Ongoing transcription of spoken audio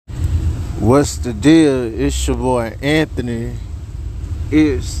What's the deal? It's your boy Anthony.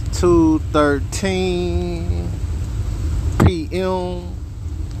 It's 2:13 p.m.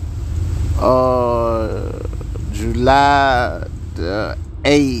 July the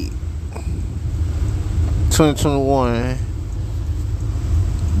 8th, 2021.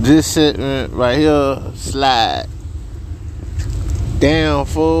 This segment right here, slide down,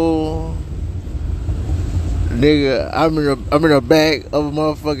 fool. Nigga, I'm in the back of a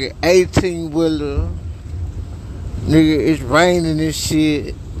motherfucking 18-wheeler. Nigga, it's raining and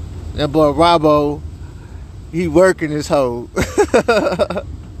shit. That boy Robbo, he working his hoe. This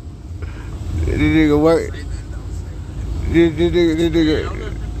nigga work. This nigga.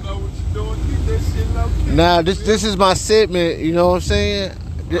 Nah, this is my segment. You know what I'm saying?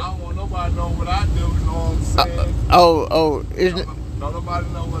 I don't want nobody to know what I do. You know what I'm saying? Don't nobody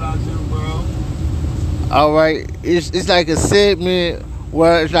know what I do, bro. All right, it's like a segment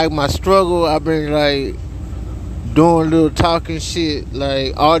where it's like my struggle. I've been like doing little talking shit,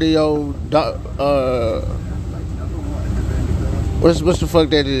 like audio. What's the fuck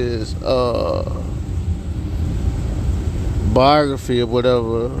that is? Biography or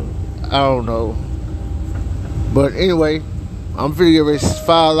whatever. I don't know. But anyway, I'm finna get ready to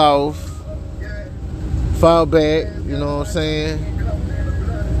file back. You know what I'm saying?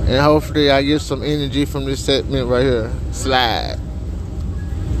 And hopefully I get some energy from this segment right here. Slide.